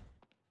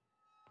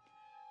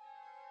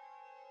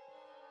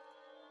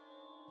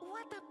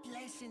 What a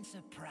pleasant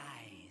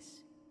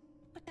surprise.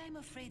 But I'm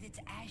afraid it's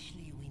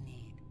Ashley we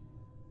need.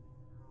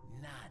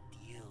 Not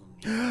you,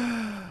 Mr.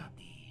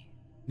 Kennedy.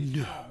 No.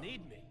 You don't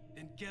need me.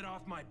 Then get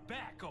off my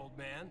back, old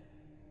man.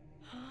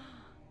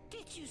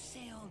 Did you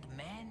say old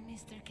man,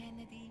 Mr.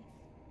 Kennedy?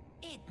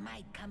 It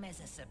might come as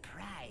a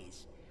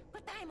surprise,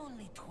 but I'm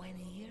only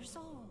 20 years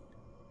old.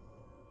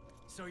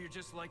 So you're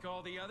just like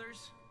all the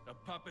others? A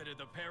puppet of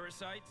the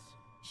parasites?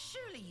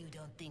 Surely you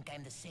don't think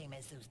I'm the same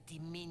as those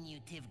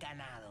diminutive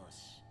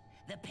ganados.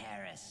 The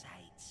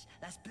parasites,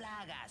 las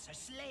plagas, are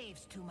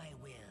slaves to my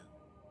will.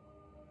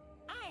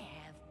 I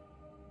have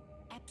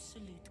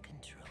absolute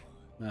control.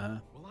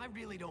 Well, I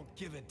really don't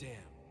give a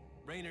damn.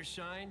 Rain or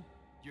shine,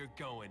 you're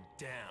going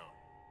down.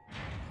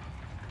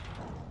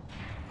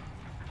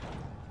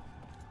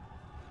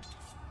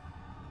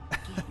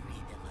 Get rid of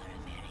our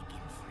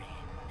American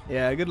friend.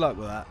 Yeah, good luck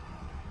with that.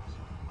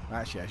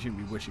 Actually, I shouldn't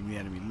be wishing the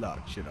enemy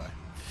luck, should I?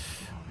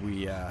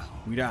 We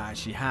don't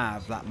actually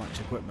have that much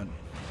equipment.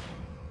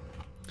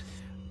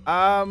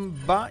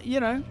 But you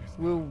know,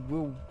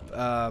 we'll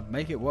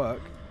make it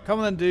work. Come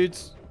on then,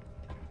 dudes.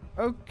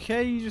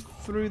 Okay, you just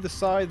threw the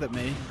scythe at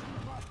me.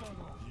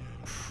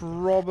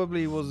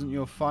 Probably wasn't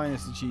your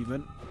finest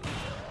achievement,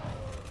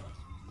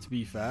 to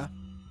be fair.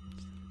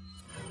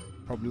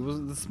 Probably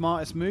wasn't the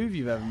smartest move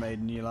you've ever made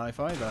in your life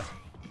either.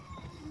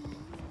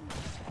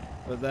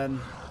 But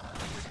then,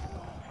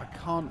 I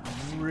can't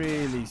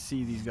really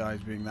see these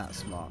guys being that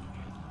smart.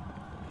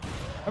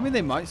 I mean,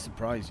 they might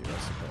surprise you, I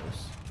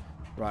suppose.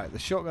 Right, the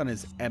shotgun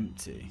is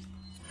empty.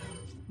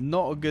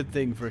 Not a good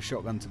thing for a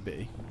shotgun to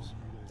be.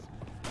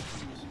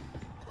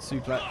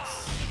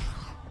 Suplex.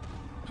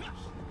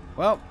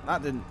 Well,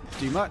 that didn't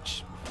do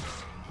much.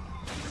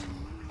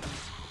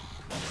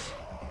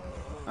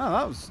 Oh,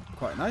 that was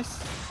quite nice.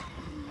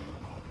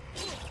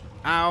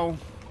 Ow.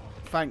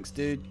 Thanks,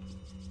 dude.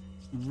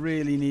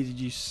 Really needed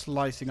you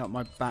slicing up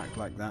my back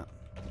like that.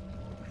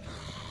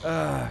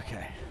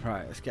 Okay,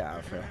 right, let's get out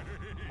of here.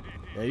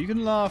 Yeah, you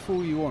can laugh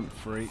all you want,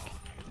 freak.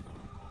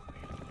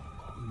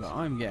 But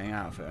I'm getting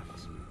out of here.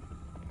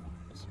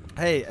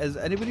 Hey, has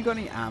anybody got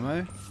any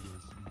ammo?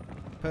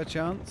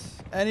 Perchance?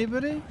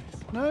 Anybody?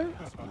 No?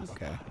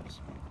 Okay.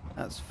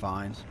 That's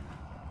fine.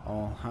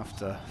 I'll have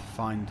to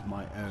find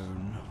my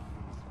own.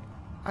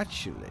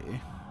 Actually,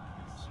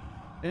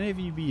 any of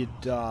you be a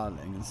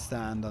darling and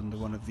stand under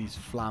one of these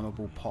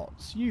flammable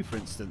pots? You, for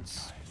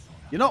instance.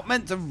 You're not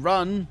meant to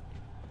run,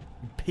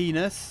 you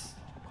penis.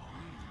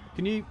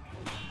 Can you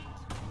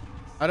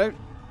I don't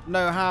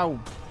know how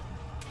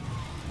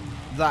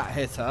that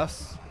hit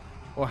us,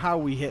 or how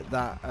we hit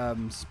that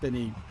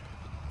spinny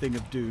thing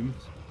of doom,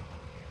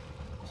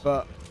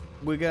 but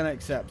we're going to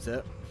accept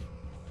it.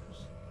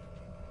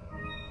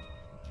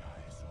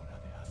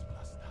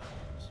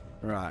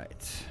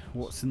 Right,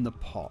 what's in the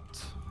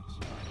pot?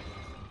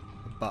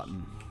 The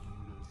button.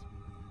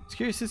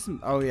 Security system.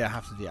 Oh yeah, I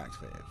have to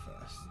deactivate it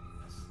first.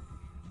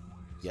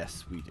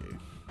 Yes, we do.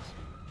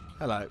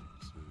 Hello.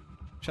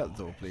 Shut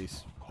the door,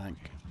 please. Thank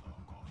you.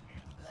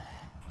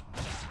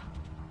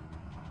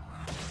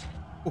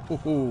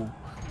 Oh.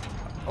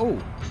 Oh.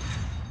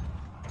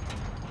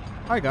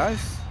 Hi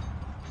guys.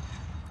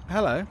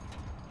 Hello.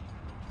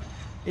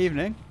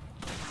 Evening.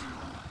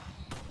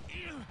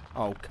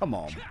 Oh, come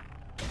on.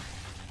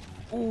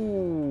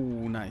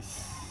 Ooh,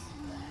 nice.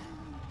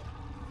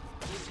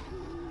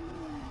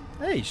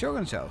 Hey,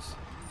 shotgun shells.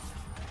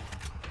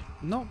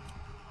 Not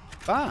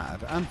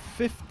bad. And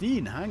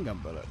 15 handgun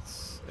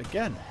bullets.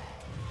 Again,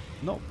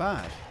 not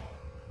bad.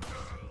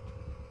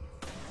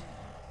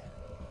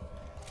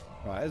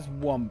 Right, there's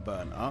one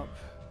burnt up.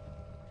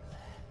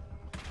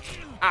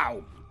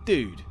 Ow,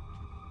 dude.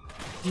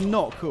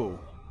 Not cool.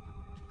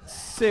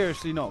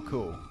 Seriously not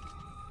cool.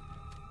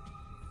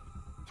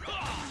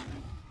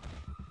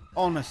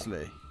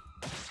 Honestly.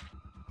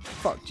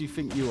 Fuck do you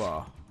think you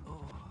are?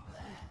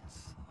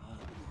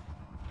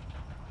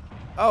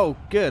 Oh,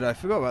 good. I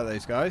forgot about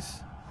those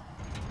guys.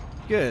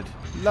 Good.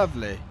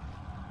 Lovely.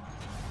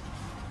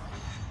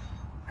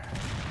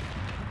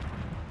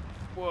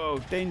 Whoa,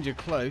 danger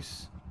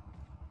close.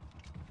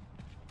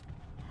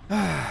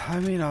 I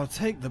mean, I'll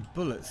take the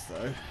bullets,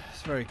 though.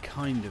 It's very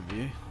kind of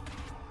you.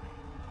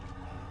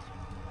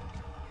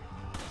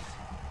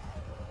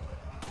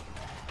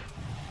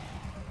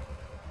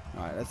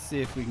 Alright, let's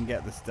see if we can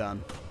get this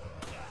done.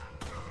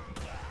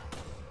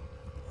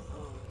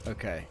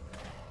 Okay.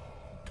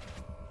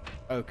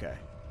 Okay.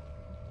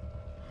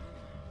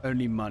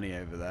 Only money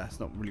over there. It's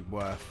not really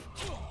worth...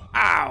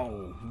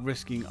 Ow!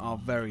 Risking our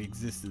very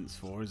existence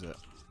for, is it?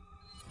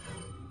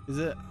 Is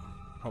it?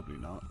 Probably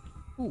not.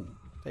 Ooh,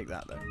 take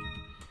that though.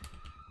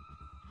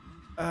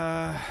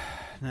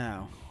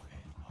 Now.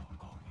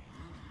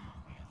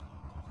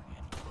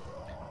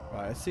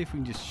 Right, let's see if we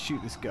can just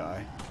shoot this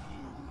guy.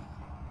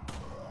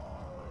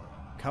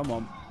 Come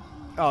on.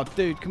 Oh,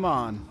 dude, come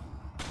on.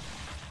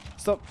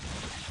 Stop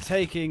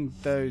taking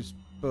those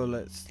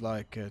bullets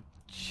like a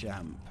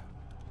champ.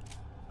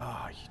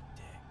 Oh, you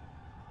dick.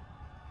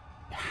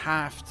 You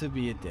have to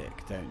be a dick,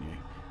 don't you?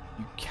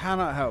 You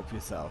cannot help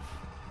yourself.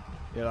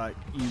 You're like,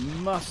 you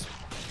must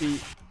be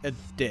a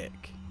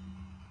dick.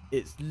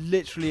 It's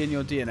literally in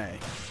your DNA.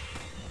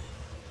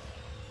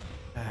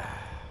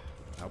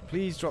 Now,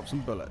 please drop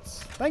some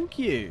bullets. Thank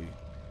you.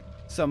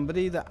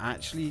 Somebody that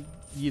actually,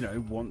 you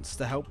know, wants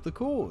to help the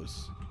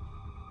cause.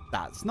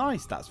 That's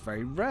nice. That's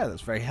very rare.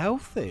 That's very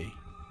healthy.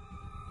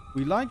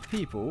 We like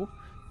people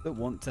that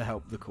want to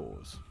help the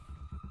cause.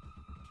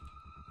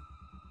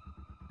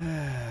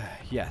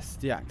 Yes,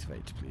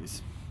 deactivate,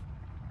 please.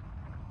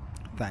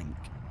 Thank.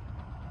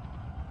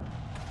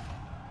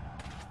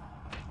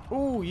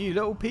 Oh, you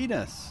little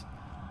penis.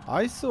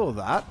 I saw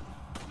that.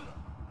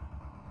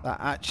 That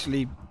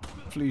actually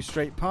flew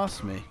straight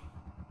past me.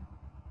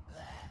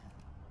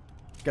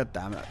 God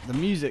damn it. The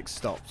music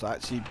stopped. I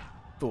actually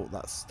thought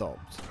that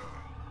stopped.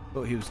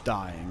 Thought he was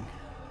dying.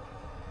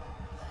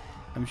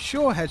 I'm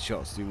sure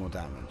headshots do more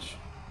damage.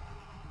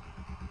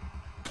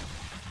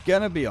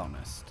 Gonna be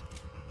honest.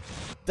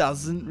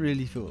 Doesn't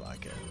really feel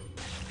like it.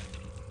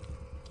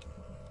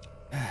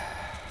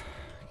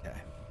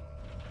 Okay.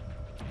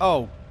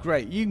 Oh,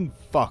 great. You can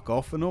fuck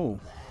off and all.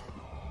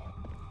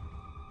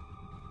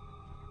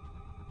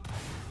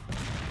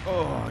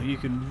 Oh, you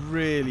can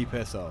really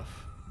piss off.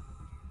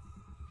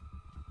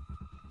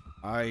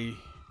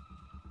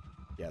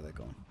 Yeah, they're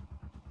gone.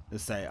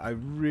 Let's say, I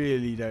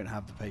really don't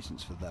have the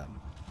patience for them.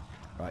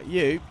 Right,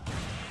 you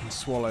can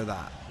swallow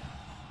that.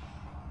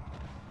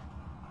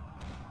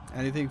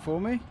 Anything for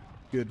me?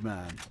 Good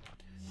man.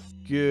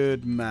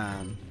 Good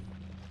man.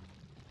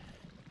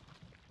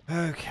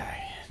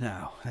 Okay,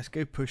 now let's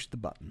go push the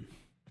button.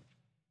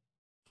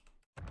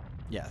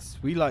 Yes,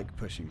 we like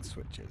pushing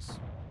switches.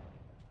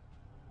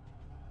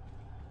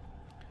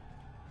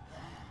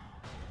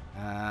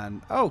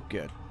 And, oh,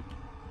 good.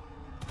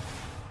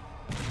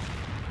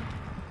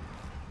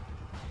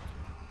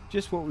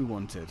 Just what we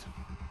wanted.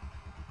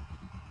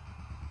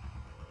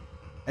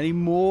 Any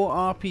more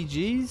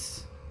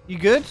RPGs? You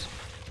good?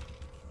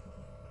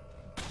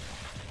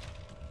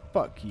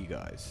 Fuck you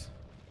guys.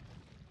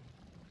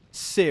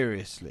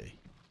 Seriously.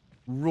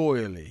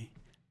 Royally.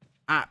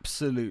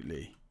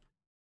 Absolutely.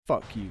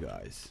 Fuck you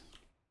guys.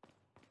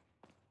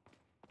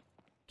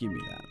 Give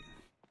me that.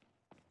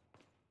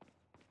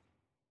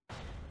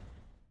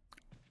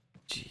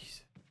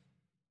 Jeez.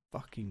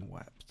 Fucking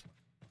wept.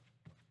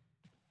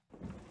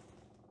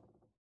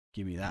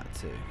 Give me that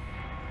too.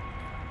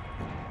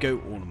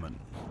 Goat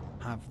ornament.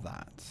 Have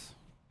that.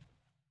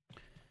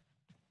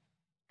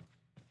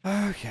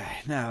 Okay,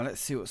 now let's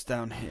see what's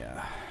down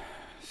here.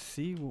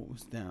 See what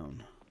was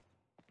down.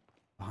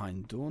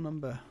 Behind door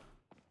number.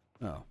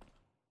 Oh.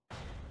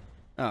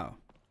 Oh.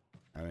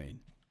 I mean,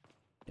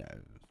 yeah,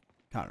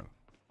 kind of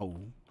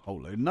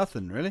whole load of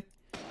nothing, really.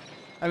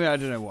 I mean, I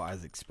don't know what I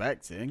was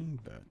expecting,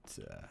 but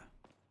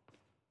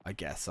I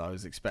guess I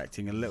was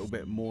expecting a little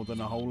bit more than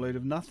a whole load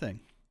of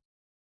nothing.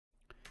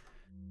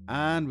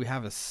 And we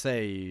have a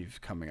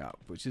save coming up,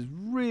 which is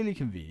really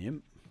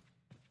convenient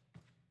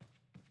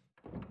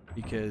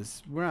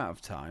because we're out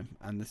of time,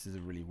 and this is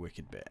a really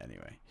wicked bit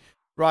anyway.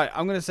 Right,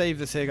 I'm going to save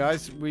this here,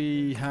 guys.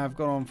 We have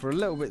gone on for a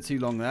little bit too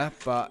long there,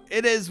 but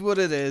it is what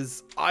it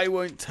is. I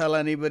won't tell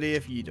anybody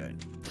if you don't.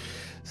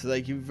 So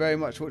thank you very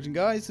much for watching,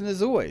 guys, and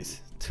as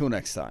always, till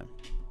next time.